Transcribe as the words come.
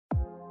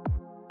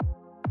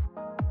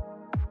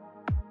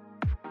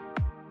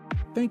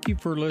Thank you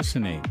for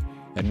listening,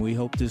 and we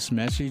hope this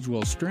message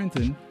will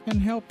strengthen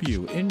and help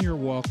you in your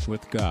walk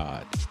with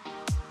God.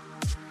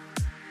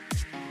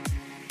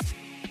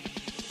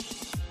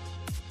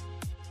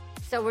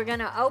 So we're going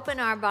to open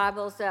our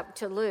Bibles up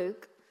to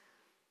Luke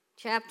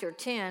chapter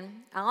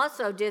 10. I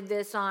also did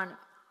this on,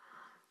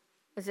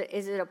 is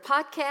it a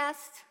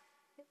podcast?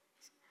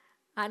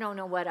 I don't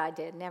know what I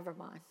did. Never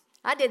mind.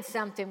 I did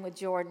something with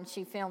Jordan.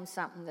 She filmed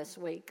something this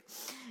week,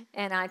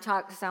 and I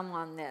talked some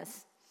on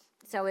this.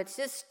 So it's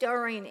just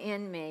stirring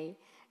in me,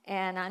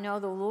 and I know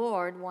the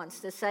Lord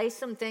wants to say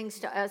some things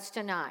to us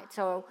tonight.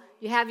 So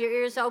you have your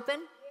ears open?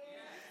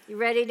 Yes. You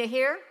ready to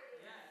hear?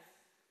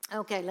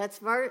 Okay, let's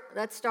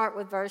start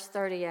with verse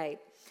 38.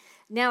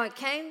 Now it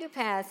came to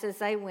pass as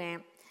they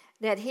went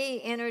that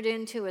he entered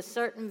into a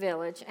certain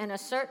village, and a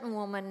certain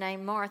woman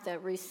named Martha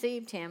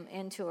received him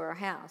into her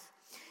house.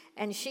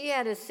 And she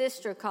had a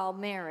sister called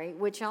Mary,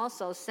 which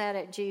also sat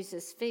at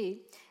Jesus'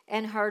 feet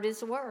and heard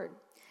his word.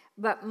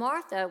 But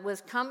Martha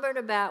was cumbered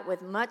about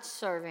with much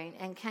serving,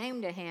 and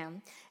came to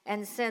him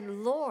and said,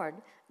 Lord,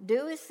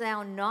 doest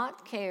thou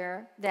not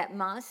care that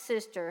my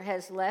sister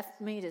has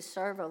left me to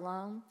serve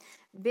alone?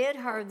 Bid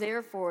her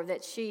therefore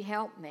that she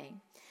help me.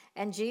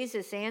 And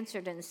Jesus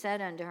answered and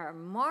said unto her,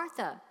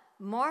 Martha,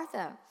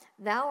 Martha,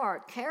 thou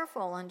art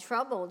careful and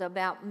troubled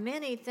about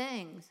many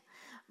things,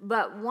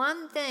 but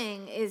one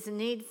thing is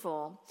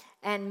needful,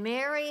 and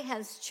Mary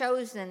has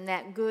chosen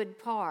that good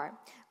part,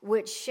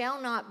 which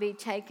shall not be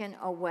taken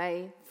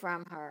away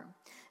from her.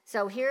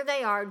 So here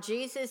they are.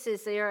 Jesus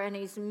is there, and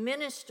he's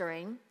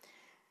ministering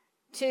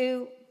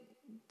to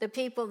the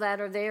people that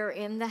are there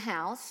in the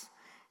house.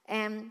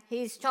 And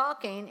he's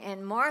talking,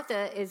 and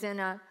Martha is in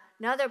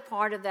another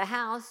part of the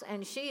house,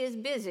 and she is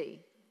busy.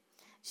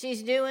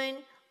 She's doing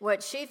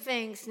what she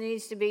thinks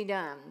needs to be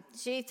done.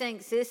 She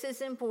thinks this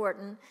is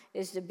important,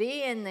 is to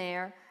be in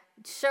there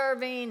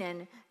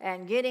serving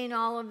and getting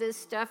all of this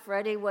stuff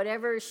ready,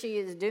 whatever she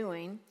is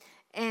doing.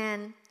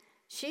 And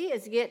she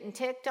is getting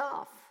ticked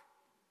off.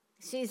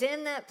 She's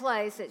in that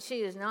place that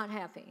she is not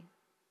happy.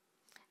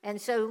 And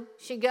so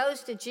she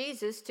goes to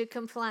Jesus to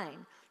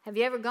complain. Have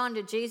you ever gone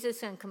to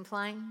Jesus and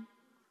complained?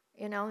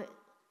 You know,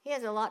 he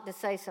has a lot to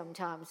say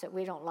sometimes that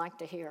we don't like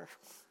to hear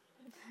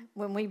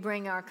when we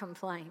bring our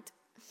complaint.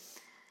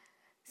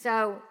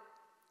 So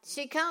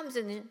she comes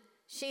and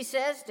she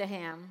says to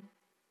him,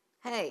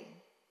 hey,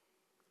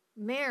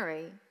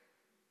 Mary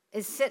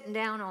is sitting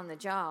down on the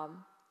job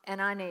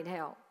and I need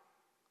help.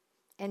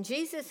 And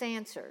Jesus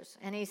answers,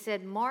 and he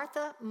said,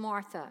 Martha,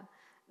 Martha,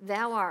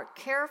 thou art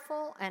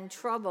careful and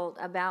troubled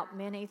about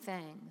many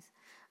things,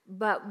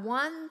 but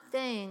one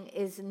thing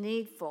is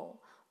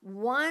needful.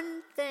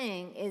 One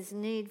thing is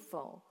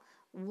needful.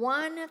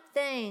 One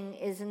thing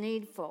is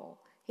needful.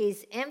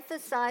 He's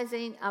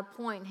emphasizing a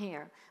point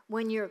here.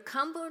 When you're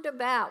cumbered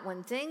about,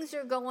 when things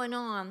are going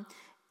on,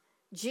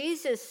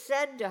 Jesus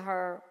said to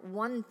her,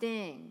 one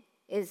thing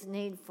is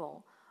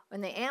needful.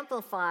 And the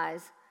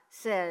Amplifies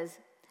says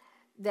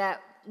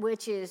that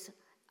which is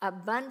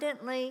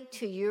abundantly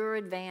to your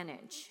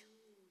advantage.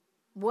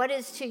 What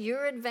is to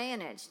your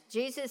advantage?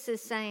 Jesus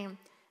is saying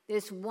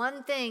this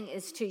one thing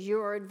is to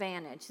your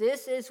advantage.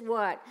 This is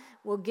what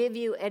will give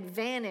you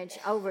advantage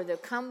over the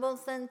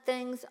cumbersome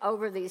things,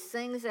 over these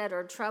things that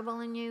are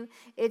troubling you.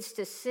 It's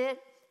to sit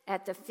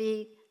at the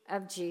feet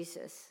of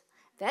Jesus.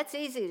 That's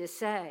easy to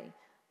say,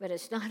 but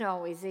it's not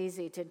always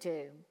easy to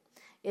do.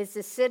 It's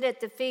to sit at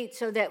the feet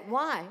so that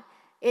why?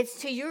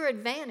 It's to your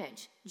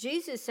advantage.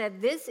 Jesus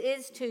said this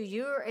is to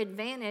your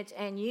advantage,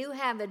 and you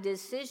have a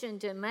decision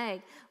to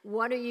make.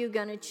 What are you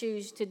going to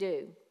choose to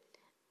do?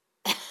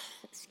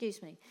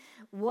 Excuse me.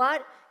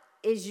 What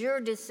is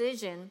your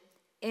decision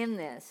in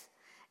this?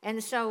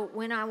 And so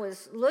when I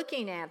was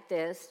looking at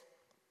this,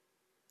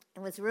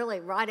 it was really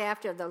right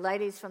after the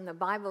ladies from the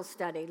Bible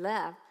study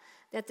left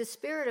that the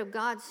Spirit of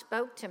God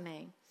spoke to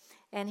me.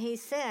 And he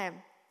said,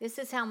 this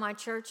is how my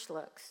church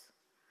looks.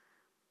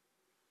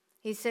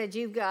 He said,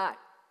 you've got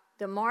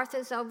the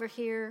Marthas over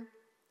here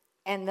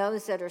and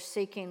those that are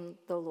seeking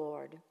the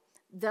Lord.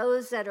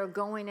 Those that are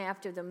going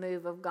after the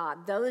move of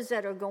God. Those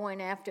that are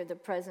going after the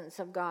presence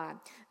of God.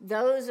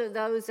 Those are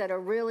those that are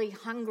really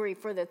hungry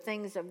for the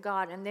things of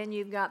God. And then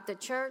you've got the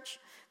church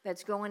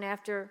that's going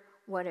after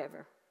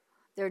whatever.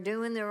 They're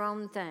doing their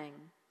own thing.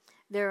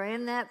 They're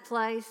in that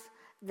place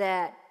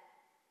that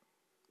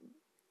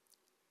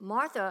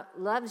Martha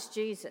loves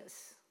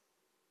Jesus.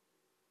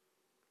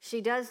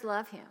 She does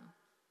love him.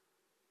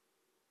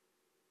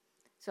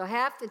 So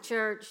half the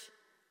church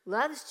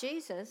loves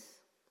Jesus,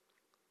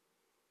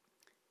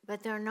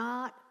 but they're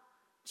not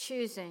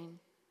choosing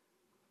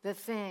the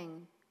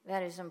thing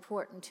that is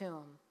important to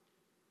them.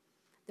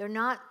 They're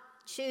not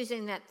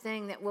choosing that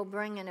thing that will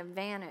bring an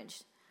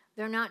advantage.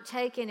 They're not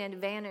taking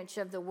advantage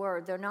of the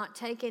word. They're not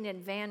taking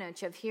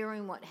advantage of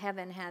hearing what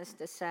heaven has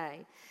to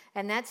say.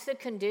 And that's the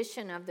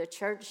condition of the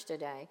church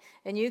today.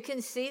 And you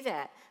can see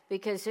that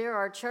because there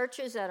are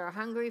churches that are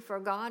hungry for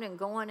God and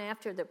going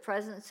after the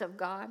presence of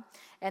God.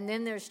 And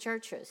then there's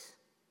churches.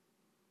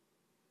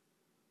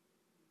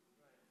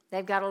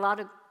 They've got a lot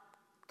of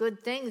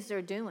good things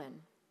they're doing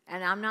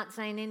And I'm not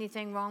saying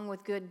anything wrong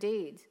with good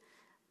deeds,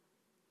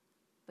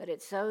 but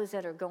it's those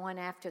that are going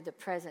after the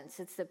presence.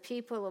 It's the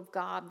people of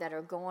God that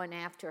are going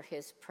after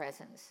his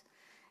presence.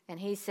 And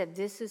he said,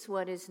 this is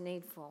what is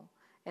needful.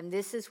 And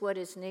this is what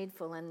is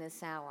needful in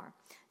this hour.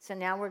 So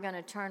now we're going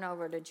to turn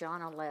over to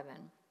John 11.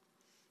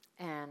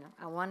 And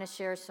I want to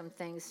share some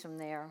things from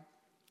there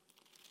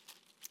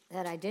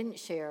that I didn't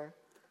share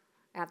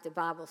at the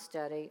Bible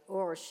study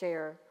or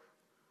share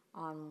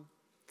on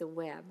the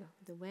web.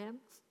 The web?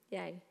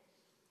 Yay.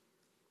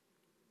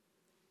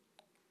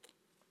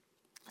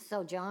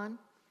 So John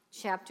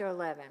chapter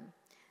 11.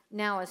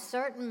 Now a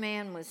certain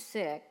man was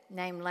sick,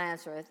 named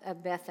Lazarus,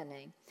 of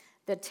Bethany,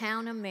 the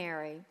town of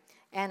Mary,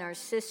 and her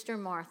sister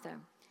Martha.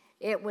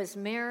 It was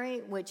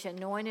Mary which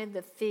anointed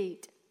the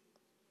feet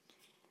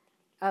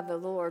of the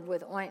Lord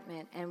with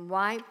ointment, and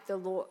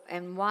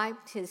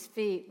wiped his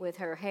feet with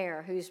her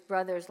hair, whose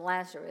brother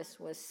Lazarus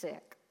was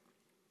sick.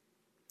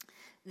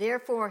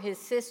 Therefore his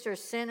sister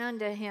sent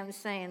unto him,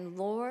 saying,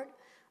 Lord,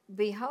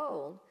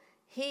 behold,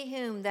 he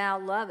whom thou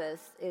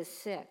lovest is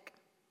sick.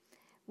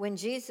 When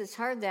Jesus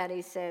heard that,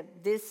 he said,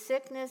 this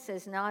sickness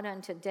is not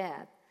unto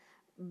death,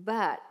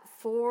 but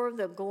for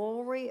the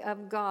glory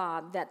of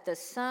God, that the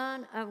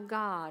Son of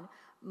God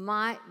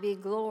might be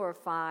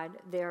glorified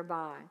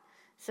thereby.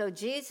 So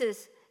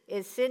Jesus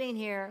is sitting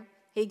here.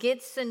 He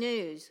gets the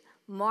news.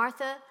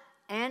 Martha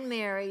and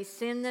Mary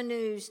send the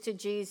news to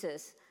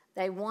Jesus.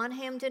 They want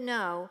him to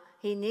know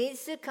he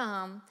needs to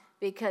come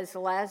because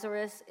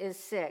Lazarus is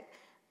sick.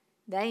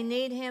 They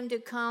need him to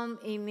come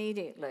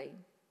immediately.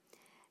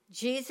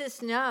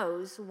 Jesus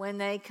knows when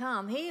they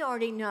come. He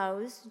already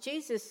knows.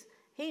 Jesus,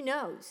 he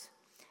knows.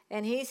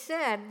 And he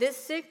said, this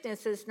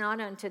sickness is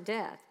not unto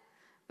death,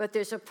 but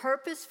there's a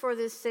purpose for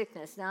this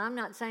sickness. Now, I'm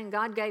not saying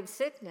God gave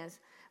sickness,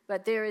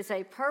 but there is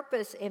a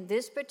purpose in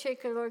this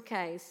particular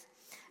case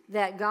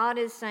that God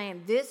is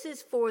saying, this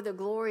is for the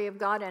glory of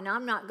God, and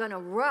I'm not going to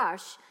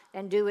rush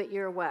and do it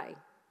your way.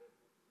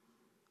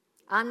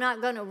 I'm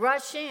not going to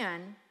rush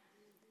in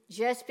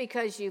just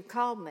because you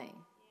called me.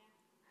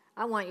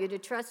 I want you to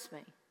trust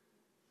me.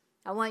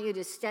 I want you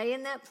to stay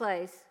in that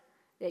place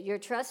that you're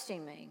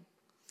trusting me.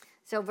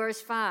 So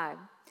verse 5,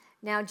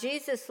 now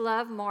Jesus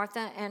loved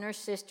Martha and her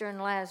sister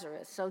and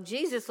Lazarus. So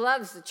Jesus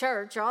loves the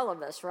church, all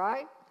of us,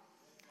 right?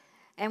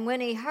 And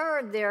when he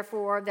heard,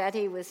 therefore, that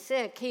he was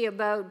sick, he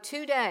abode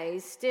 2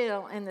 days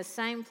still in the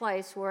same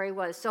place where he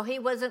was. So he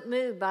wasn't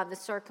moved by the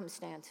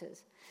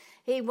circumstances.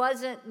 He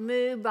wasn't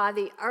moved by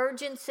the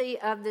urgency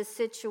of the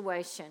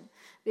situation,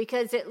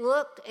 because it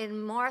looked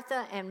in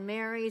Martha and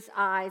Mary's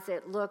eyes,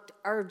 it looked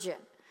urgent.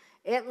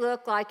 It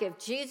looked like if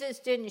Jesus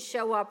didn't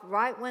show up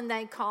right when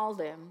they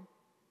called him,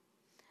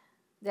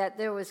 that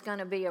there was going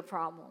to be a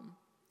problem.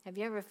 Have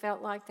you ever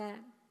felt like that?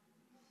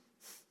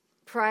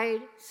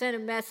 Prayed, sent a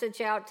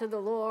message out to the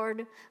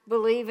Lord,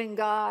 believe in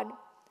God,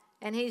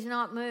 and he's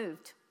not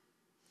moved.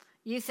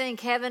 You think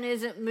heaven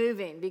isn't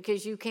moving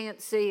because you can't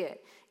see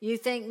it. You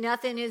think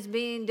nothing is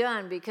being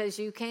done because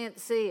you can't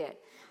see it.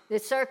 The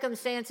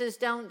circumstances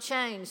don't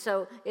change,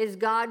 so is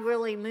God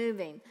really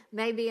moving?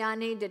 Maybe I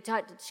need to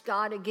touch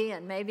God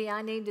again. Maybe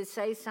I need to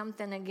say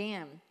something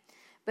again.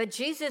 But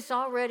Jesus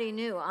already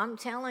knew. I'm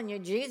telling you,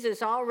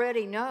 Jesus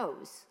already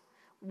knows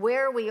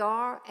where we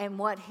are and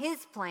what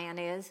his plan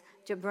is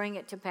to bring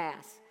it to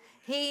pass.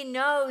 He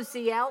knows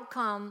the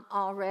outcome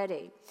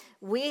already.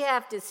 We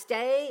have to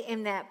stay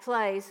in that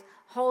place,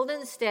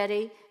 holding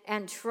steady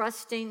and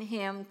trusting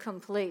him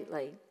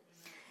completely.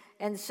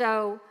 And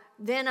so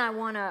then I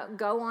want to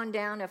go on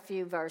down a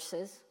few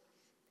verses,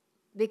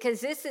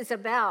 because this is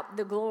about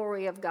the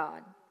glory of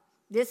God.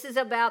 This is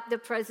about the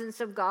presence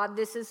of God.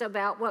 This is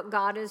about what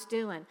God is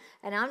doing.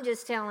 And I'm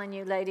just telling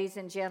you, ladies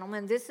and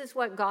gentlemen, this is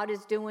what God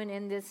is doing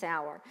in this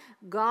hour.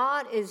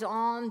 God is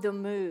on the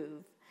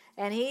move,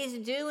 and he's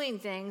doing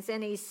things,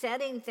 and he's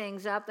setting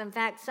things up. In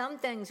fact, some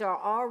things are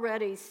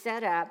already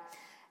set up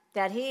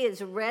that he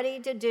is ready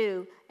to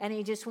do, and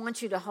he just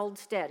wants you to hold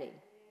steady.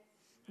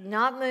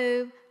 Not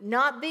move,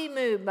 not be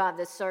moved by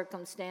the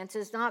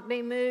circumstances, not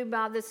be moved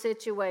by the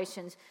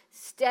situations.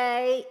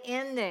 Stay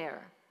in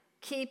there.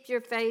 Keep your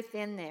faith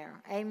in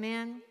there.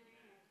 Amen?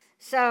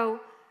 So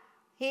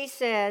he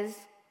says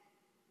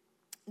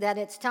that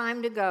it's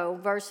time to go.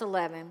 Verse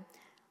 11.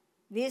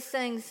 These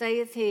things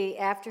saith he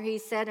after he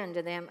said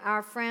unto them,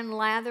 our friend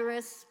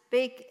Lazarus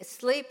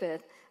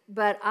sleepeth,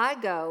 but I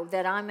go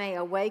that I may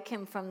awake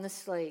him from the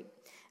sleep.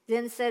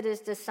 Then said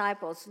his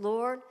disciples,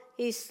 Lord,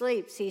 he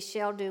sleeps, he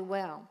shall do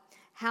well.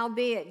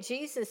 Howbeit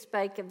Jesus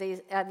spake of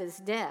his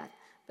death,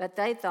 but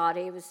they thought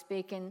he was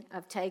speaking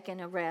of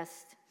taking a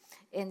rest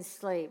in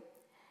sleep.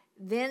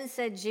 Then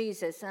said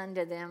Jesus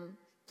unto them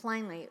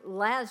plainly,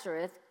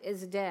 Lazarus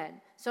is dead.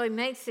 So he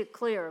makes it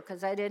clear,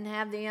 because they didn't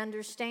have the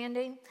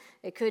understanding.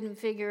 They couldn't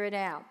figure it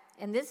out.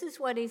 And this is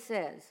what he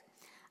says.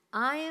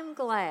 I am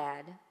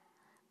glad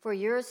for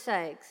your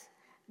sakes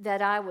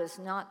that I was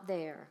not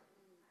there,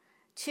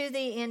 to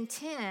the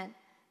intent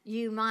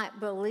you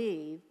might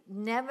believe.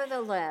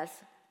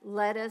 Nevertheless,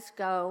 let us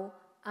go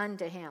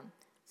unto him.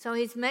 So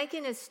he's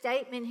making a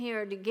statement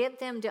here to get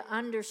them to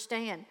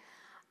understand.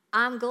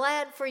 I'm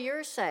glad for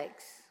your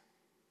sakes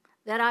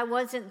that I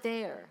wasn't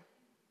there.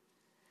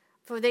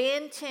 For the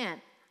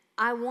intent,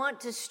 I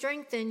want to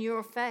strengthen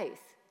your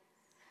faith.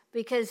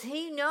 Because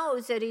he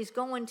knows that he's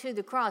going to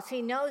the cross.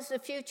 He knows the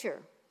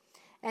future.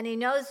 And he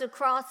knows the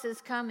cross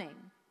is coming.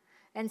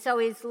 And so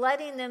he's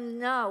letting them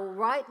know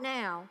right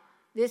now,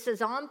 this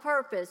is on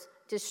purpose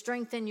to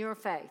strengthen your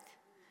faith.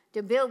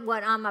 To build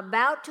what I'm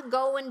about to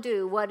go and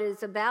do, what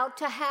is about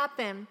to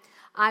happen,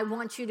 I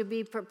want you to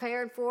be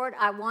prepared for it.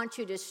 I want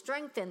you to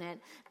strengthen it.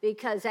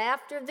 Because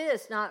after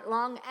this, not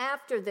long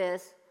after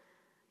this,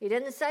 he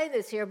didn't say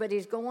this here, but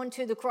he's going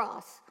to the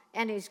cross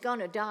and he's going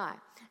to die.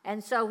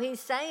 And so he's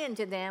saying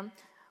to them,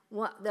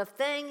 the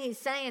thing he's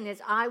saying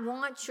is, I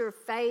want your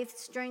faith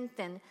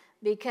strengthened,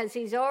 because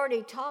he's going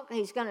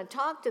to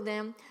talk to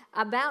them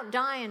about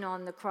dying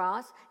on the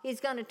cross. He's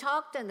going to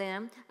talk to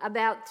them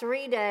about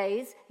 3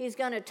 days. He's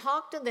going to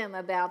talk to them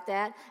about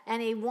that,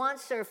 and he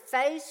wants their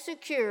faith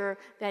secure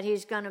that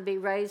he's going to be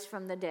raised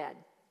from the dead.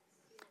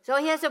 So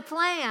he has a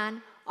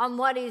plan on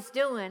what he's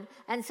doing,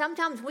 and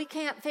sometimes we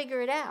can't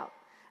figure it out.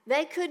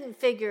 They couldn't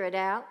figure it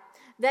out.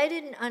 They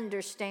didn't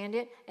understand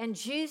it, and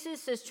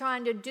Jesus is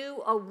trying to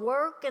do a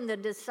work in the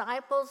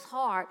disciples'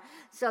 heart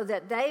so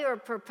that they are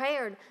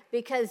prepared,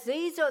 because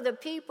these are the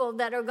people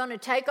that are going to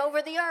take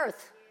over the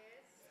earth.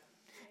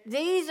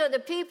 These are the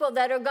people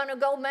that are going to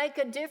go make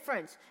a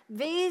difference.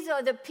 These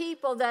are the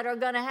people that are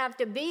going to have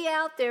to be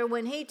out there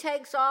when he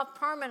takes off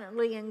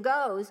permanently and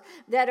goes,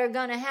 that are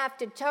going to have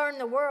to turn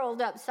the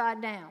world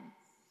upside down.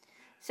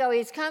 So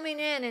he's coming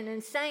in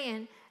and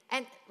saying,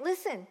 and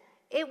listen,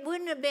 it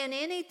wouldn't have been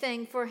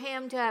anything for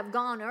him to have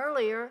gone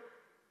earlier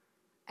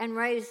and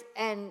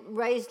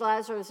raised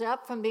Lazarus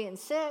up from being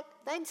sick.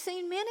 They'd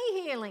seen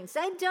many healings.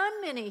 They'd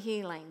done many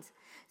healings.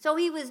 So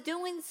he was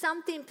doing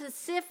something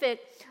specific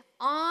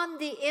on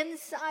the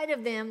inside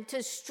of them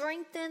to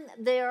strengthen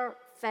their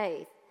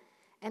faith.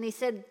 And he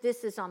said,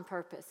 this is on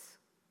purpose.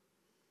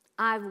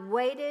 I've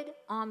waited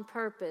on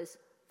purpose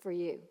for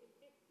you.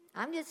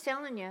 I'm just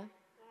telling you,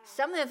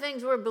 some of the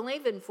things we're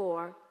believing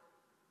for,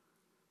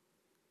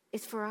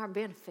 it's for our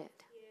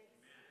benefit.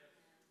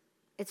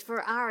 It's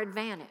for our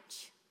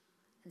advantage.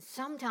 And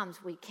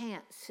sometimes we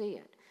can't see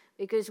it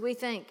because we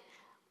think,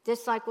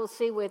 just like we'll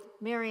see with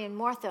Mary and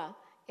Martha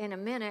in a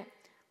minute,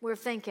 we're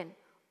thinking,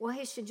 well,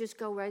 he should just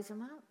go raise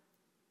them up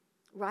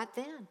right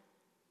then.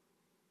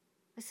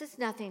 This is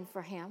nothing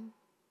for him.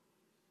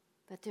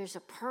 But there's a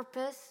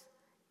purpose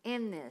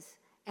in this.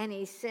 And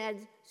he said,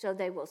 so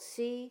they will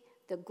see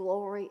the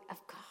glory of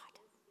God.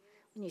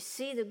 When you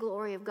see the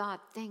glory of God,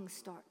 things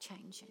start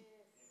changing.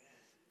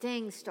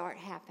 Things start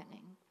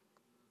happening.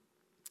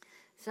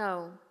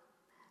 So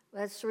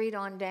let's read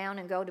on down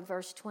and go to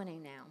verse 20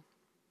 now.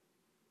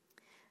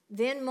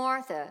 Then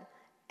Martha,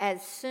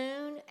 as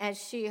soon as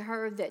she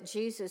heard that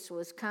Jesus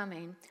was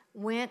coming,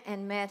 went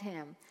and met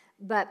him.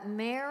 But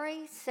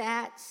Mary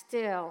sat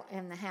still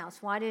in the house.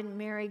 Why didn't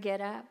Mary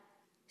get up?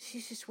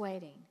 She's just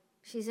waiting.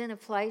 She's in a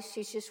place,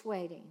 she's just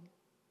waiting.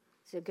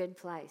 It's a good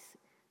place.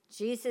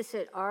 Jesus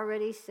had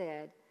already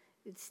said,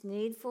 it's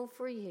needful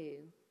for you,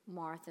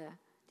 Martha,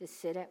 to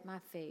sit at my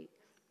feet.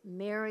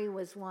 Mary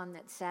was one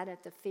that sat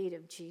at the feet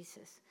of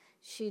Jesus.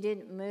 She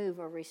didn't move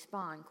or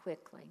respond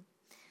quickly.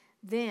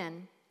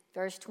 Then,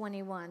 verse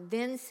 21,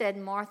 then said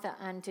Martha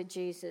unto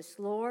Jesus,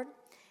 Lord,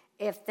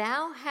 if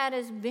thou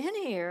hadst been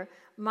here,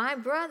 my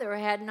brother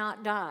had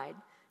not died.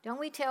 Don't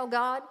we tell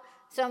God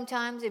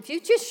sometimes, if you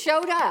just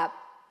showed up,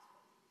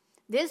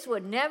 this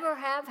would never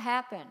have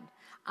happened.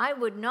 I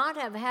would not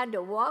have had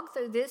to walk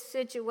through this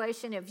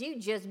situation if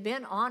you'd just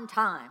been on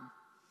time.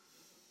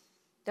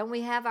 Don't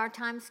we have our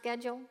time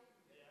schedule?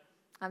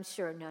 I'm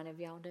sure none of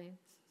y'all do.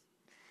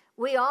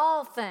 We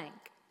all think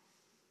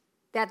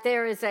that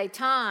there is a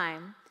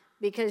time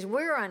because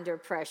we're under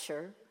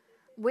pressure.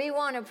 We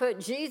want to put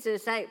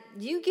Jesus, hey,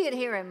 you get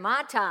here in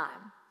my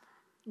time.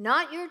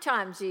 Not your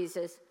time,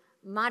 Jesus,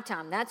 my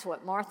time. That's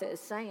what Martha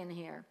is saying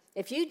here.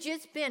 If you'd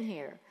just been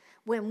here,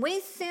 when we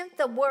sent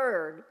the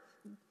word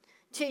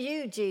to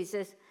you,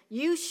 Jesus,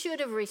 you should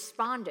have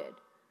responded.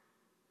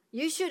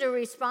 You should have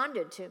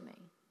responded to me.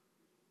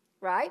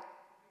 Right?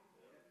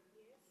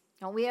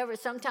 Don't we ever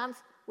sometimes,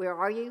 where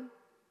are you?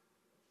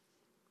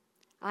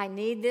 I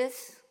need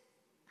this.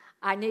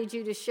 I need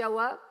you to show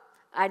up.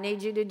 I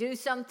need you to do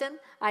something.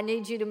 I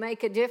need you to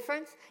make a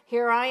difference.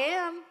 Here I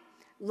am.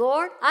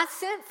 Lord, I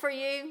sent for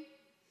you.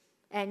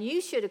 And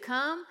you should have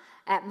come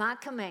at my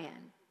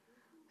command.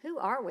 Who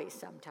are we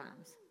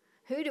sometimes?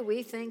 Who do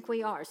we think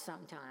we are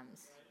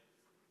sometimes?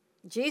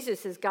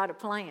 Jesus has got a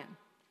plan.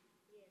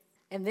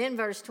 And then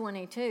verse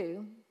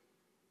 22,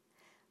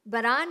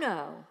 but I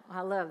know,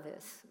 I love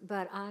this,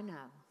 but I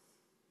know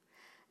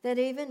that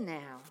even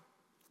now,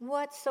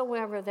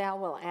 whatsoever thou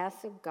wilt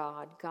ask of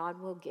God, God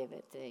will give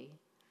it thee.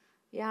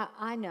 Yeah,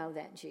 I know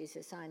that,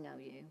 Jesus, I know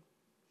you.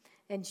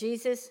 And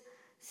Jesus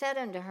said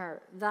unto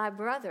her, thy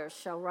brother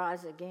shall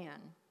rise again.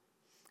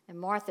 And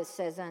Martha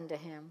says unto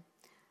him,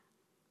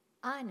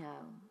 I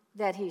know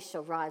that he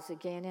shall rise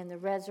again in the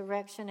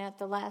resurrection at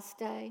the last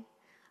day.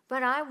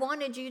 But I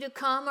wanted you to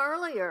come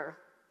earlier.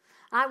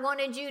 I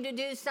wanted you to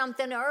do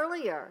something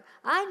earlier.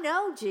 I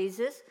know,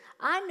 Jesus.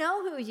 I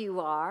know who you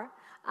are.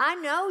 I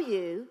know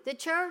you. The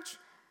church,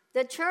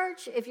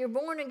 if you're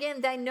born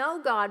again, they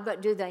know God,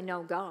 but do they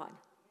know God?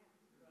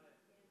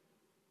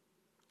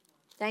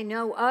 They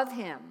know of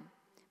him.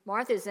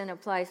 Martha's in a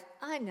place,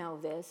 I know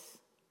this.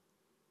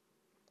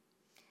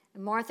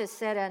 And Martha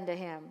said unto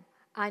him,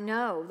 I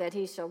know that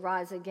he shall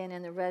rise again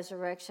in the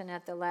resurrection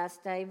at the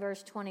last day.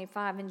 Verse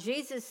 25, and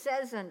Jesus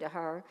says unto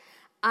her,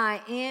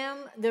 I am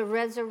the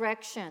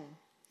resurrection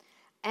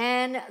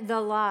and the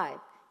life.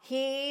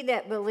 He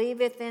that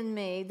believeth in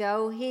me,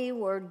 though he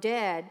were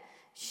dead,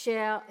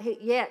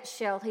 yet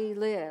shall he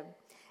live.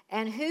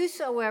 And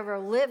whosoever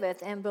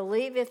liveth and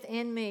believeth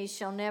in me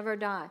shall never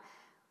die.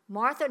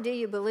 Martha, do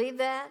you believe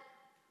that?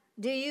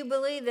 Do you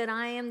believe that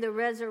I am the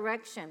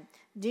resurrection?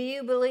 Do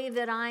you believe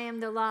that I am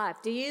the life?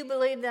 Do you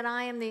believe that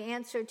I am the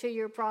answer to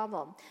your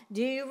problem?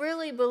 Do you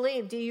really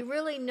believe? Do you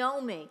really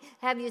know me?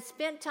 Have you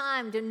spent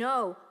time to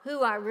know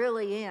who I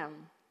really am?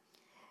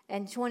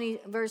 And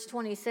verse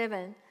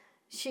 27,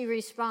 she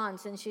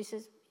responds and she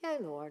says, Yea,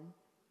 Lord,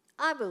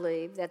 I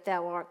believe that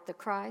thou art the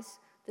Christ,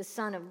 the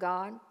Son of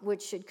God,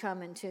 which should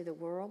come into the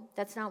world.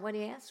 That's not what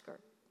he asked her.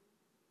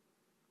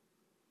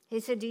 He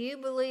said, do you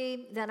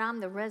believe that I'm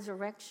the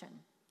resurrection?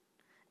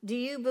 Do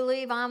you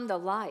believe I'm the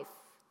life?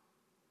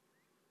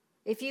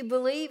 If you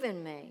believe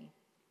in me,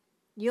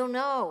 you'll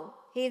know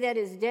he that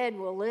is dead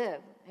will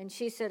live. And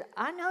she said,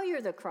 I know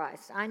you're the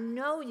Christ. I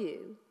know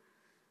you.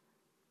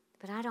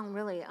 But I don't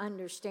really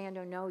understand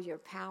or know your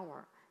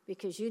power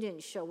because you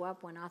didn't show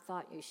up when I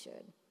thought you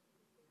should.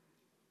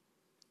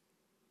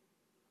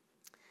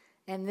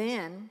 And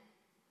then,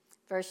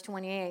 verse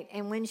 28,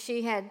 and when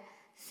she had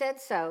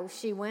said so,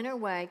 she went her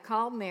way,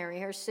 called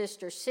Mary, her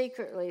sister,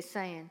 secretly,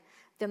 saying,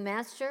 the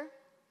Master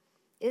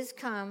is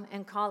come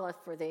and calleth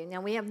for thee.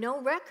 Now, we have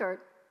no record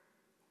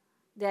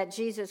that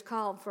Jesus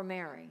called for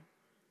Mary.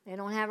 They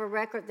don't have a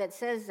record that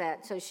says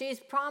that. So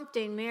she's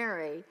prompting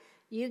Mary,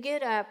 you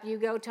get up, you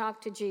go talk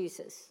to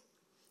Jesus.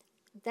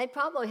 They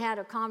probably had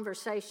a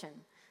conversation.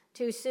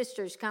 Two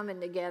sisters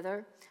coming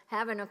together,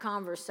 having a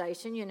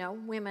conversation. You know,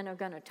 women are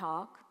going to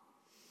talk.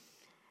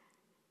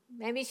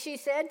 Maybe she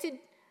said to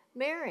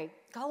Mary,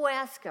 go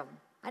ask him.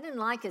 I didn't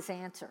like his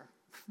answer.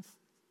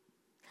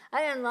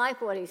 I didn't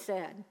like what he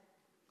said.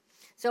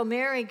 So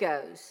Mary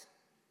goes.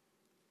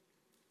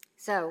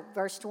 So,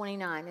 verse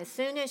 29, as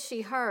soon as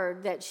she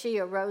heard that, she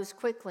arose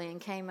quickly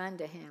and came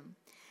unto him.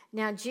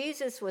 Now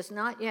Jesus was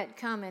not yet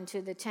come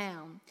into the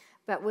town,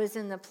 but was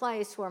in the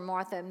place where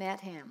Martha met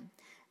him.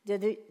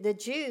 The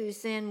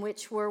Jews then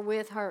which were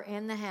with her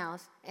in the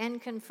house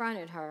and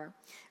confronted her,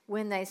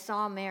 when they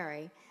saw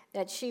Mary,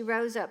 that she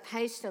rose up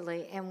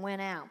hastily and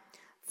went out,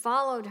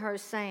 followed her,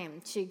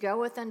 saying, she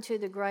goeth unto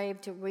the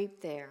grave to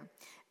weep there.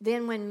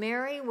 Then when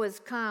Mary was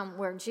come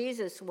where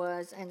Jesus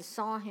was and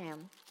saw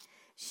him,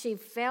 she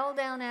fell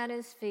down at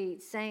his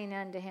feet, saying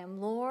unto him,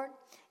 Lord,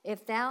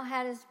 if thou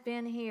hadst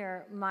been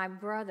here, my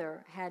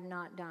brother had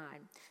not died.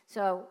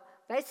 So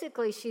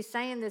basically she's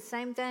saying the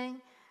same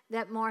thing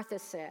that Martha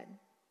said.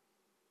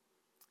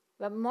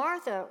 But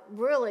Martha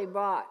really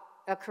brought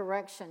a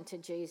correction to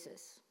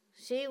Jesus.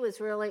 She was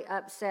really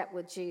upset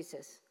with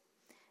Jesus.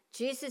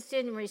 Jesus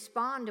didn't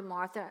respond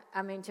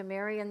to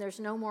Mary, and there's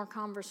no more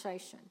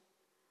conversation.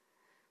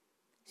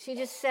 She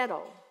just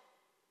settled.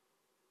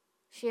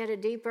 She had a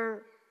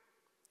deeper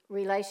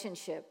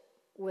relationship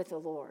with the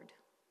Lord.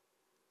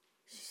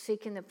 She's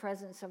seeking the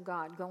presence of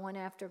God, going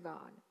after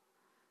God.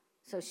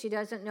 So she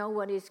doesn't know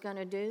what he's going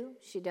to do.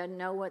 She doesn't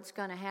know what's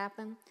going to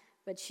happen.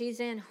 But she's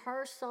in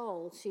her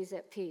soul. She's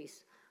at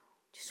peace,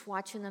 just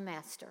watching the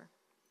Master.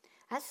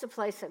 That's the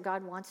place that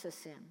God wants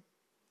us in.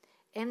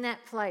 In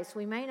that place,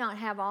 we may not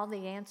have all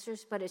the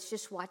answers, but it's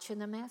just watching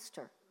the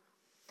Master.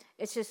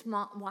 It's just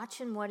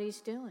watching what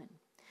he's doing.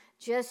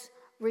 Just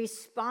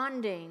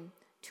responding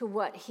to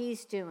what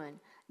he's doing,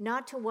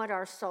 not to what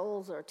our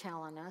souls are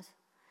telling us.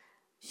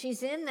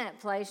 She's in that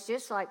place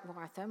just like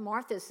Martha.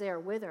 Martha's there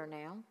with her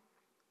now.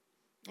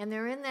 And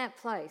they're in that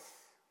place.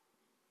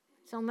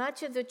 So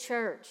much of the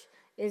church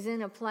is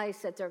in a place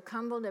that they're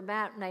cumbered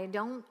about and they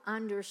don't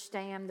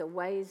understand the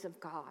ways of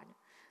God.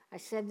 I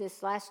said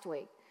this last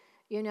week.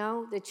 You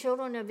know, the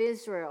children of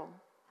Israel,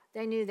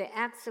 they knew the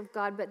acts of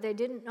God, but they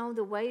didn't know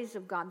the ways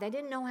of God. They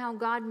didn't know how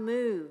God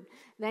moved.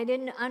 They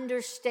didn't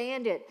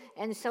understand it,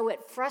 and so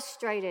it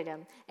frustrated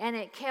them, and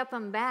it kept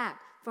them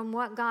back from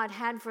what God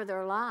had for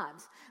their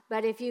lives.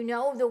 But if you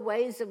know the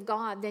ways of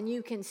God, then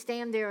you can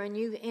stand there and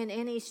you in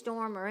any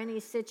storm or any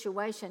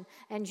situation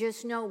and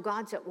just know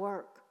God's at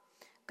work.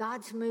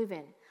 God's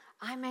moving.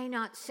 I may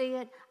not see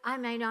it. I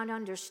may not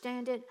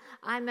understand it.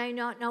 I may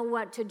not know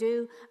what to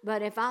do.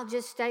 But if I'll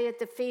just stay at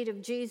the feet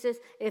of Jesus,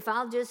 if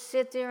I'll just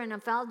sit there and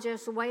if I'll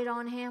just wait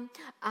on him,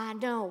 I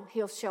know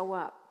he'll show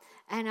up.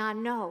 And I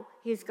know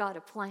he's got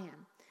a plan.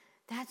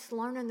 That's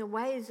learning the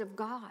ways of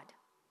God.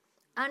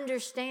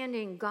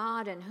 Understanding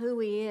God and who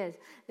he is.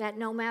 That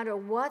no matter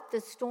what the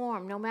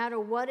storm, no matter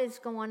what is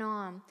going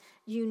on,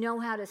 you know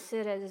how to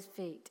sit at his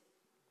feet.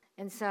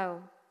 And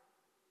so,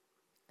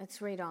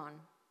 let's read on.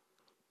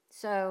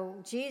 So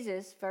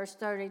Jesus, verse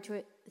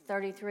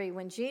 33,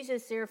 when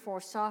Jesus therefore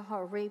saw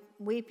her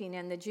weeping,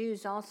 and the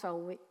Jews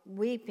also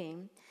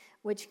weeping,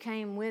 which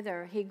came with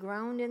her, he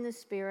groaned in the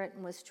spirit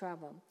and was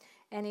troubled.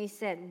 And he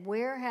said,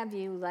 where have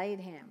you laid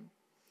him?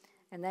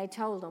 And they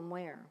told him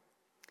where.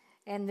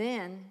 And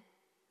then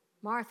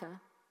Martha,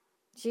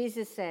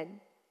 Jesus said,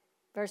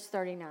 verse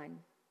 39,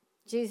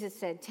 Jesus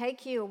said,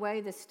 take you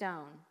away the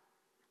stone.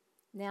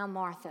 Now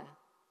Martha,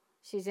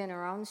 she's in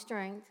her own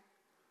strength.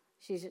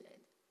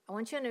 I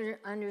want you to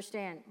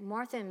understand,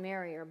 Martha and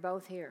Mary are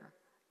both here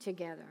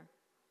together.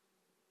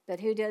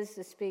 But who does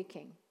the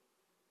speaking?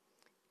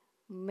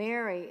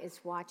 Mary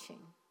is watching.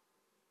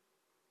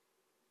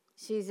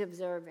 She's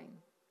observing.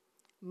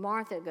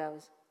 Martha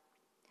goes.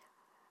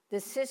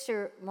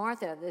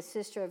 Martha, the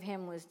sister of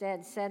him was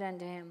dead, said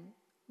unto him,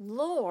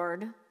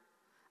 Lord,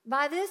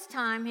 by this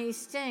time he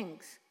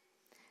stinks,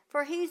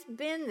 for he's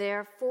been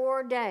there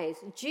 4 days.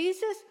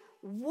 Jesus,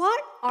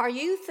 what are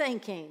you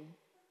thinking?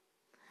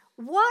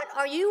 What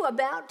are you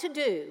about to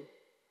do?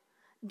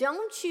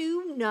 Don't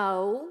you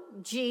know,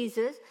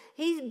 Jesus?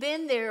 He's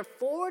been there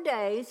 4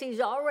 days.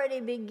 He's already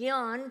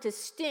begun to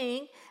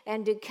stink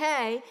and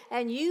decay,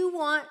 and you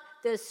want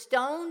the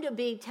stone to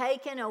be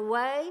taken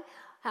away?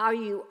 Are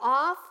you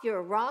off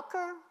your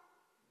rocker?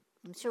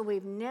 I'm sure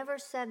we've never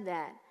said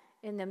that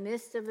in the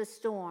midst of a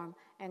storm,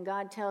 and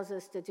God tells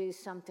us to do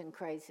something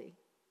crazy.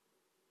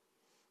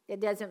 It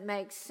doesn't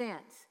make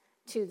sense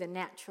to the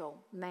natural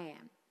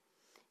man.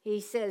 He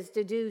says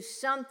to do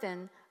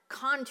something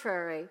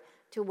contrary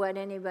to what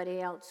anybody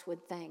else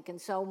would think.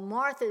 And so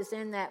Martha's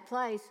in that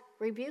place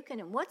rebuking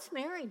him. What's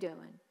Mary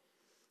doing?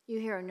 You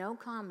hear no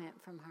comment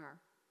from her.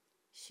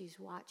 She's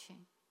watching.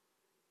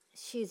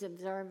 She's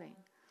observing.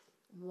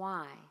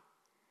 Why?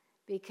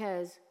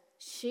 Because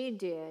she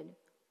did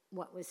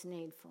what was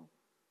needful.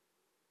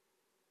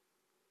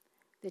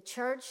 The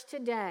church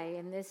today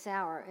in this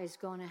hour is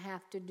going to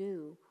have to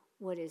do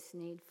what is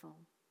needful.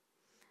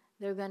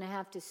 They're going to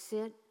have to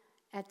sit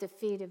at the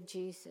feet of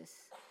Jesus.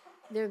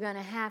 They're going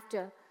to have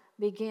to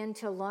begin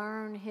to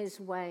learn his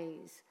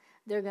ways.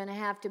 They're going to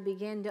have to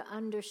begin to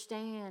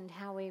understand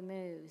how he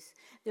moves.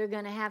 They're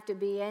going to have to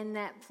be in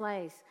that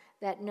place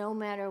that no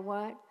matter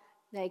what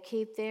they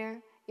keep there,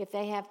 if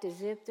they have to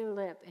zip their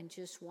lip and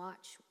just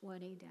watch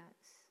what he does.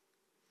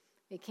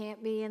 They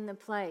can't be in the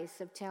place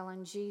of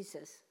telling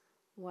Jesus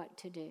what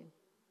to do.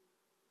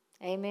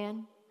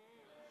 Amen?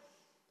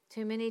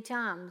 Too many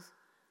times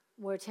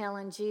we're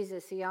telling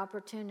Jesus the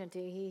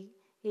opportunity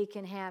he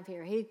can have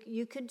here.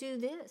 You could do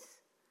this.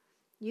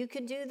 You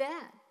could do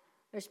that.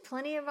 There's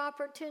plenty of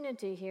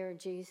opportunity here,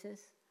 Jesus.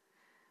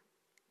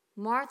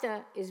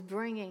 Martha is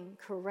bringing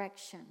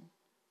correction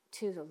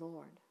to the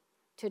Lord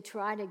to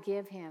try to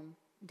give him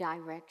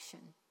direction.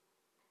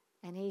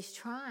 And he's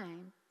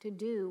trying to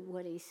do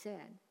what he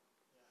said.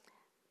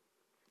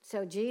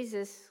 So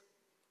Jesus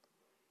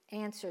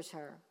answers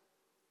her.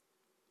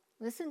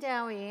 Listen to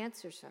how he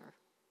answers her.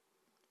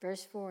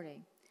 Verse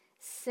 40.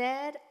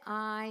 Said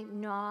I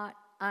not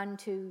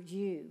unto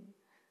you.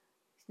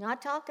 He's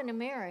not talking to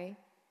Mary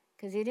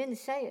because he didn't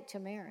say it to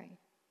Mary.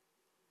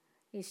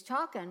 He's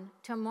talking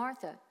to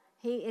Martha.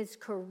 He is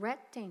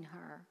correcting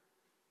her.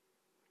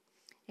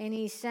 And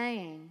he's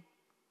saying,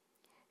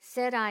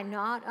 said I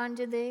not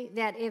unto thee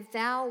that if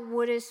thou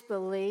wouldest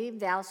believe,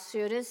 thou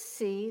shouldest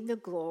see the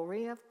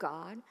glory of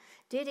God?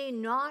 Did he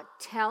not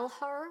tell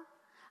her,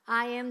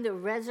 I am the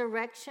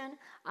resurrection,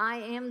 I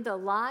am the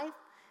life?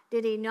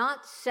 Did he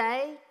not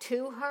say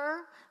to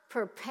her,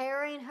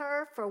 preparing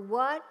her for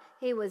what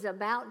he was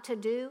about to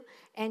do?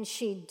 And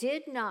she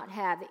did not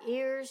have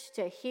ears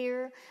to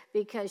hear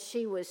because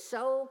she was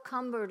so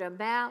cumbered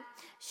about.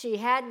 She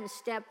hadn't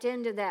stepped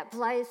into that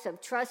place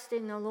of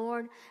trusting the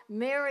Lord.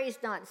 Mary's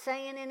not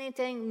saying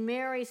anything.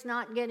 Mary's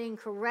not getting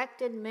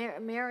corrected.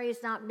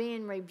 Mary's not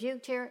being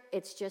rebuked here.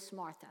 It's just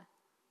Martha.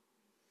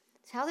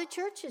 It's how the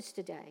church is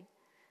today,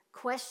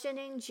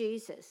 questioning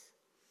Jesus.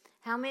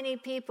 How many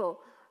people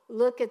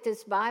look at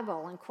this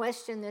Bible and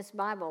question this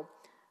Bible?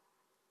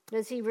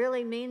 Does he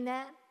really mean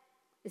that?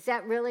 Is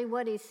that really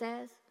what he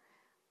says?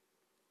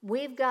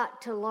 We've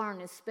got to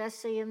learn,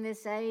 especially in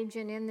this age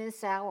and in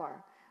this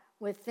hour,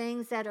 with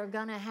things that are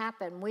going to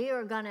happen. We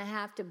are going to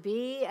have to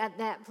be at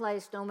that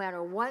place no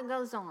matter what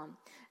goes on,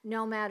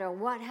 no matter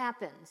what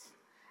happens,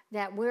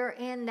 that we're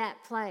in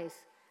that place,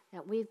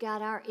 that we've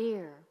got our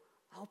ear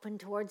open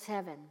towards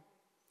heaven,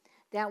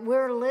 that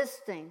we're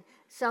listening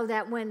so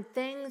that when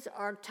things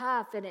are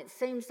tough and it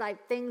seems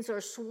like things are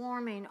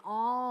swarming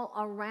all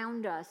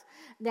around us,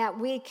 that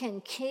we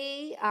can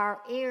key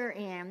our ear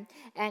in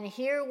and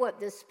hear what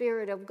the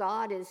Spirit of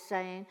God is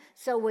saying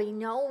so we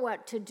know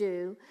what to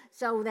do,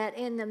 so that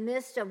in the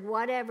midst of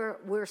whatever,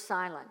 we're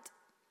silent.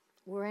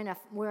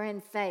 We're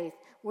in faith.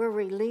 We're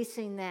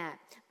releasing that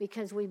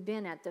because we've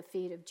been at the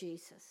feet of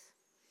Jesus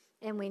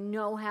and we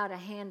know how to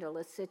handle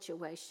a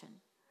situation.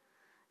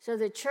 So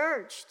the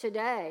church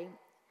today,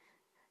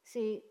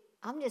 see,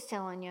 I'm just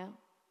telling you,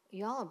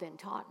 y'all have been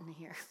taught in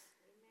here.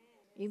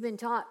 You've been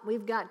taught.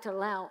 We've got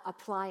to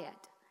apply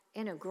it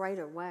in a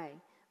greater way.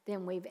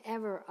 than we've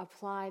ever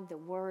applied the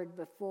word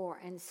before,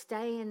 and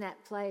stay in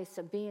that place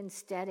of being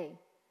steady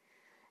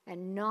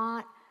and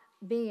not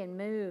being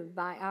moved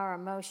by our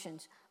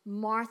emotions.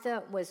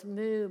 Martha was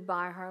moved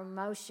by her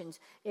emotions.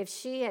 If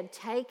she had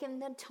taken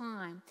the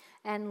time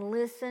and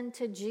listened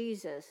to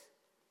Jesus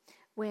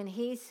when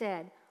he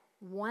said,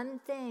 one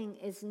thing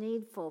is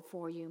needful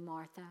for you,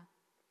 Martha.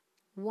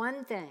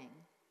 One thing,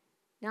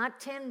 not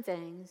 10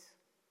 things,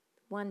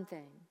 one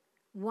thing.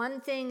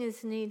 One thing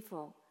is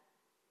needful,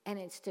 and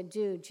it's to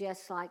do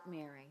just like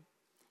Mary.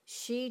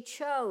 She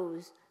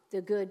chose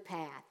the good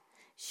path.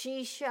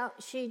 She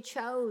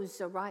chose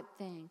the right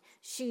thing.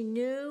 She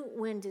knew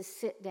when to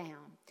sit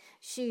down.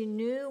 She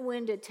knew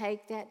when to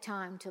take that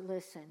time to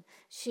listen.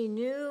 She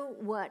knew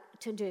what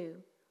to do.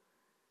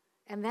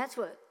 And that's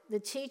what the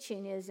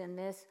teaching is in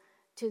this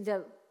to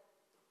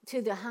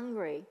the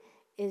hungry,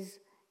 is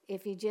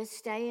if you just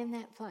stay in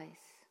that place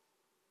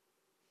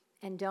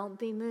and don't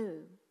be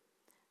moved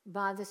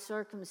by the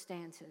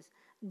circumstances.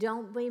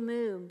 Don't be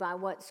moved by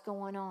what's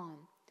going on.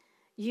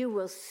 You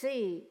will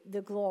see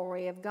the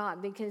glory of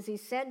God, because he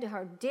said to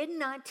her,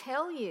 didn't I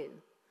tell you?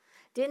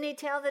 Didn't he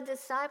tell the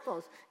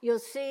disciples, you'll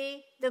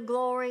see the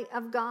glory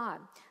of God?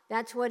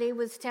 That's what he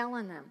was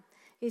telling them.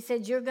 He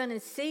said, you're going to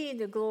see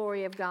the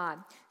glory of God.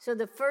 So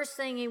the first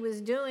thing he was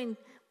doing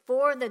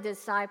for the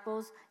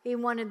disciples, he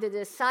wanted the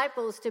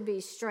disciples to be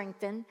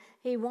strengthened.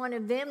 He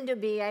wanted them to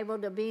be able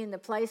to be in the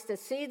place to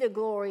see the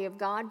glory of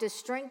God, to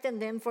strengthen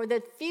them for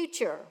the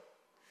future,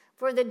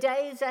 for the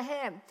days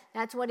ahead.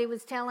 That's what he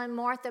was telling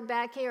Martha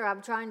back here.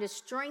 I'm trying to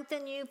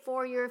strengthen you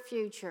for your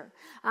future.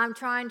 I'm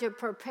trying to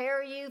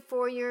prepare you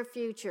for your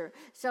future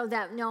so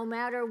that no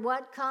matter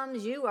what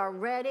comes, you are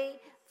ready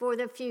for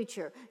the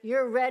future.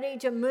 You're ready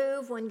to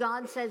move when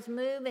God says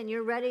move, and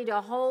you're ready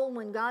to hold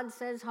when God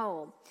says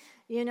hold.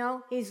 You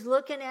know, he's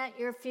looking at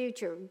your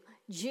future.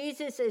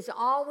 Jesus has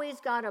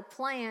always got a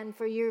plan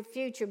for your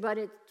future, but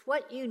it's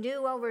what you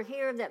do over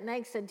here that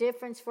makes a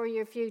difference for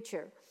your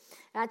future.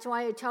 That's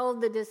why he told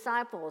the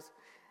disciples,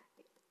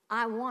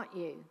 I want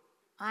you.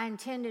 I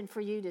intended for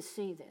you to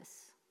see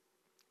this.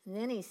 And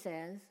then he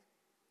says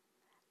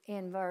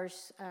in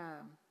verse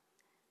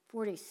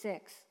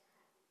 46,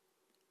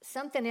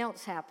 something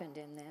else happened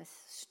in this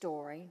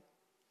story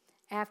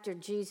after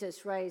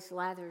Jesus raised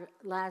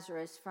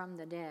Lazarus from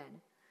the dead.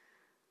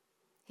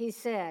 He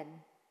said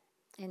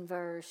in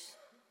verse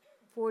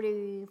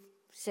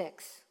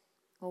 46,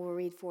 we'll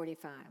read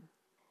 45,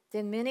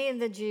 then many of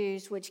the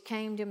Jews which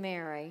came to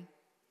Mary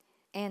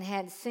and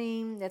had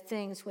seen the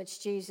things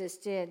which Jesus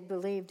did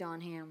believed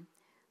on him.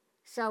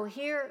 So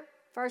here,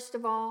 first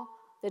of all,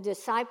 the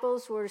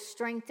disciples were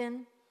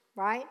strengthened,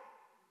 right?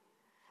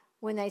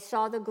 When they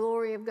saw the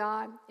glory of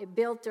God, it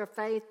built their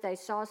faith. They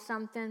saw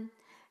something.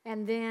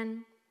 And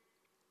then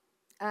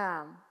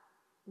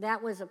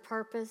that was a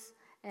purpose.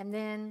 And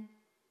then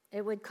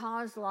it would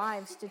cause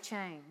lives to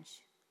change.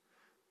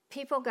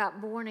 People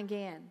got born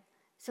again.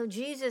 So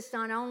Jesus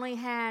not only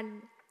had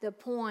the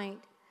point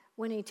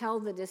when he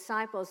told the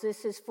disciples,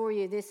 this is for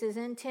you, this is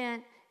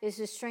intent, is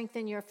to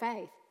strengthen your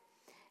faith.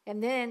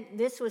 And then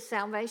this was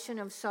salvation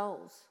of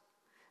souls.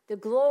 The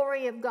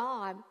glory of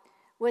God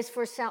was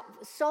for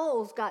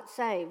souls got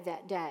saved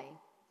that day.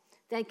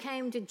 They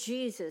came to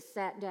Jesus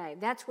that day.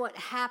 That's what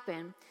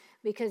happened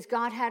because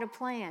God had a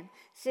plan.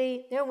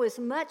 See, there was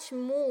much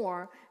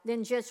more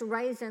than just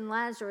raising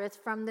Lazarus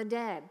from the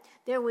dead.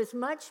 There was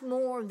much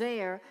more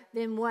there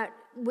than what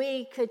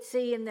we could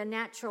see in the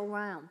natural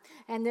realm.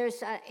 And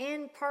there's an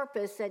end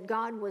purpose that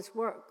God was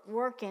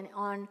working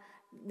on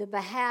the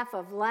behalf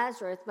of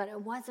Lazarus, but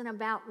it wasn't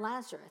about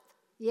Lazarus.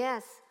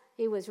 Yes,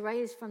 he was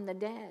raised from the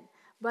dead,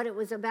 but it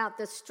was about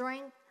the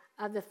strength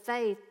of the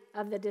faith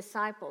of the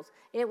disciples.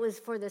 It was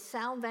for the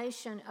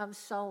salvation of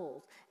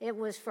souls. It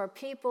was for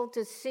people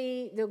to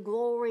see the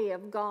glory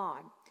of God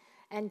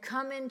and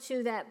come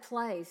into that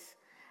place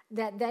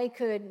that they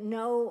could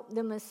know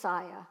the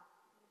Messiah.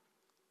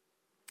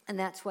 And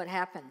that's what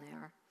happened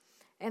there.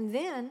 And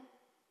then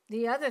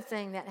the other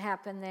thing that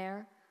happened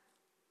there,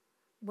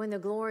 when the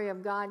glory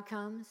of God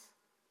comes,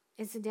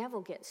 is the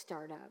devil gets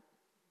stirred up.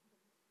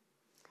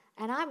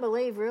 And I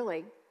believe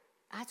really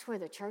that's where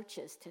the church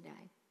is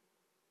today.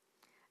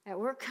 That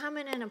we're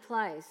coming in a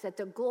place that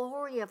the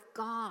glory of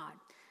God,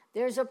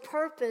 there's a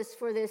purpose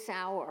for this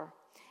hour.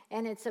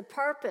 And it's a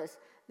purpose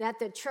that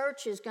the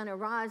church is going to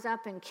rise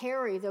up and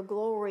carry the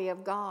glory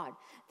of God,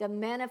 the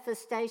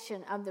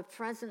manifestation of the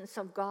presence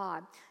of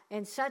God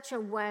in such a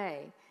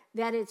way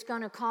that it's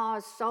going to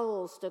cause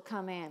souls to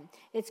come in.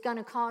 It's going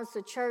to cause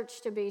the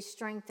church to be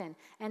strengthened,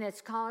 and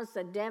it's caused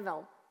the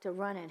devil to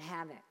run in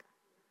havoc.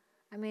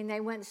 I mean, they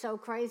went so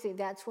crazy.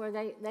 That's where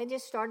they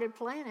just started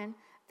planning.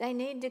 They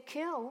need to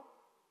kill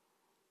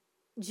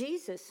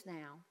Jesus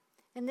now.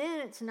 And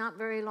then it's not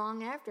very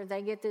long after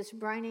they get this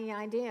brainy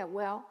idea,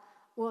 well,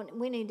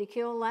 we need to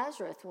kill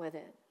Lazarus with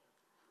it.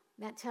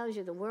 That tells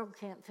you the world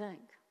can't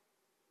think.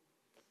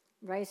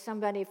 Raise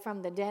somebody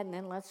from the dead and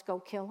then let's go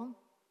kill them.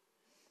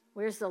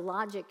 Where's the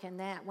logic in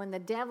that? When the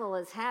devil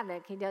is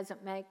havoc, he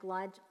doesn't make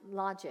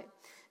logic.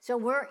 So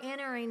we're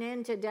entering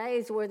into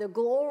days where the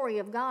glory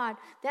of God,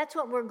 that's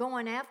what we're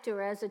going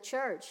after as a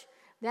church.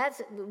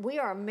 We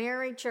are a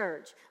merry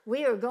church.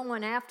 We are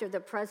going after the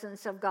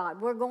presence of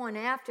God. We're going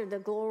after the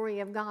glory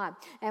of God.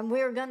 And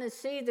we're going to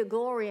see the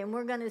glory, and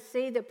we're going to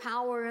see the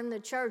power in the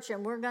church,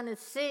 and we're going to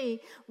see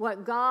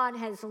what God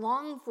has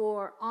longed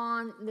for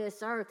on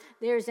this earth.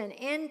 There's an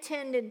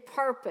intended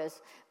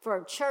purpose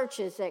for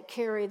churches that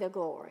carry the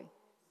glory.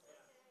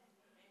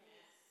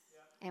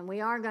 And we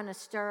are going to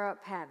stir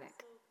up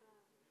havoc.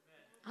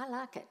 I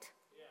like it.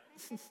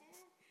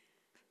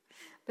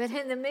 But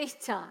in the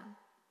meantime,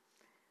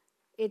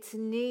 it's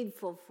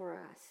needful for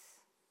us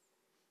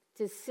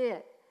to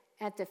sit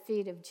at the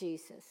feet of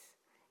Jesus.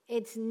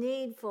 It's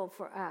needful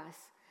for us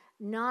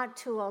not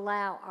to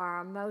allow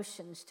our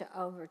emotions to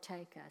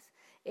overtake us.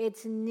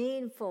 It's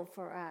needful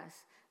for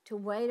us to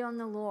wait on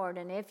the Lord.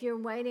 And if you're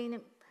waiting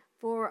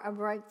for a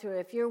breakthrough,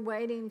 if you're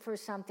waiting for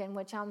something,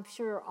 which I'm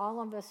sure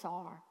all of us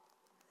are,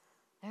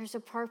 there's a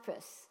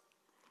purpose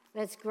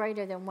that's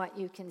greater than what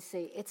you can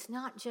see. It's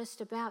not just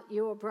about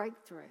your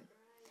breakthrough.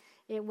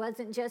 It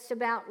wasn't just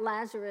about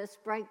Lazarus'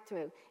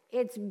 breakthrough.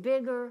 It's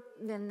bigger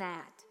than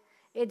that.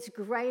 It's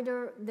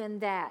greater than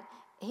that.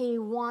 He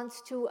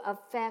wants to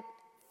affect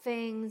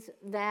things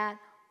that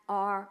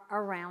are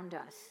around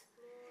us.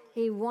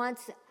 He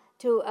wants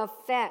to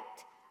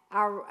affect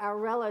our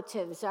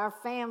relatives, our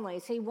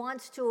families. He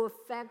wants to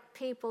affect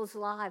people's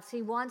lives.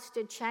 He wants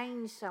to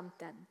change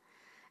something.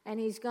 And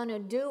he's going to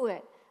do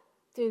it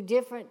through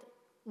different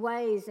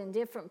ways and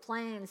different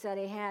plans that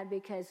he had,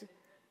 because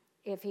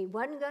if he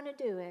wasn't going to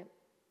do it,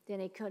 then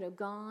he could have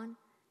gone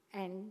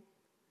and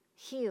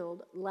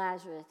healed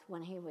Lazarus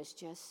when he was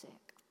just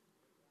sick.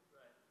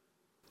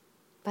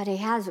 But he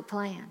has a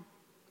plan,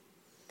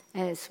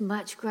 and it's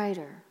much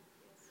greater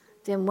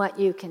than what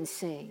you can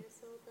see.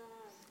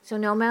 So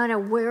no matter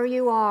where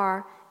you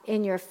are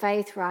in your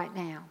faith right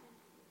now,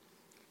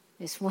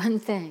 it's one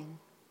thing.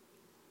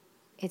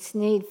 It's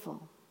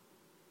needful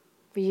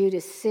for you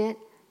to sit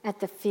at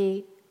the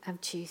feet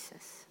of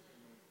Jesus,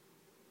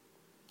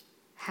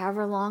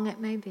 however long it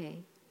may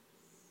be.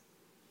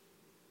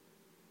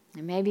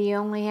 And maybe you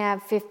only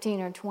have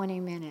 15 or 20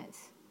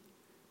 minutes,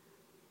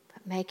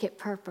 but make it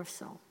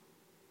purposeful.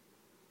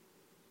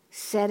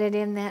 Set it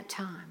in that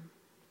time.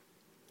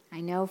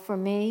 I know for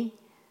me,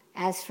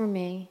 as for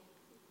me,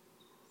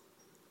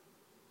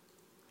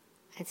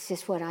 it's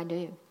just what I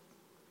do.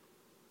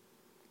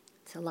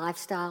 It's a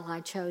lifestyle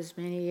I chose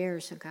many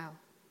years ago.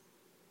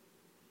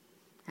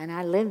 And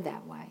I live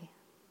that way.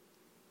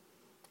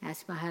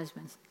 That's my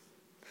husband.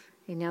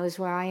 He knows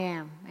where I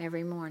am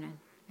every morning.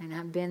 And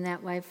I've been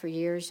that way for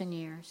years and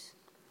years.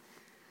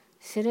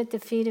 Sit at the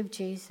feet of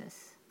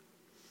Jesus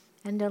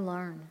and to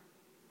learn.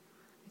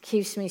 It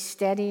keeps me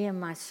steady in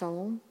my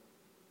soul.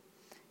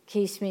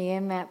 Keeps me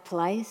in that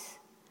place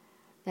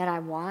that I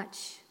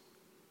watch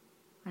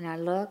and I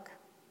look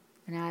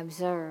and I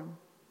observe.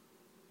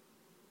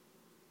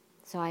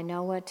 So I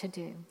know what to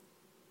do.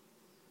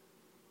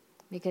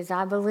 Because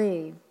I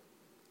believe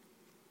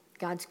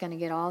God's going to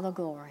get all the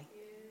glory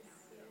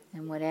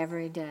in whatever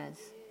he does.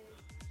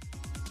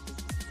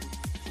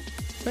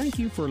 Thank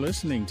you for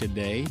listening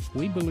today.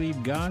 We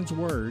believe God's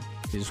Word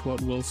is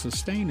what will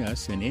sustain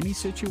us in any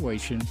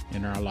situation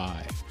in our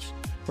lives.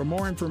 For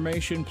more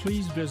information,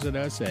 please visit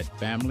us at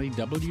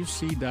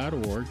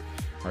familywc.org,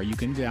 or you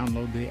can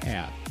download the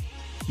app.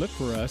 Look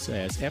for us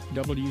as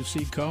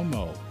FWC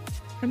Como.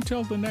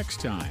 Until the next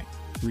time,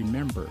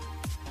 remember,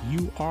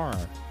 you are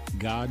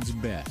God's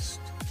best.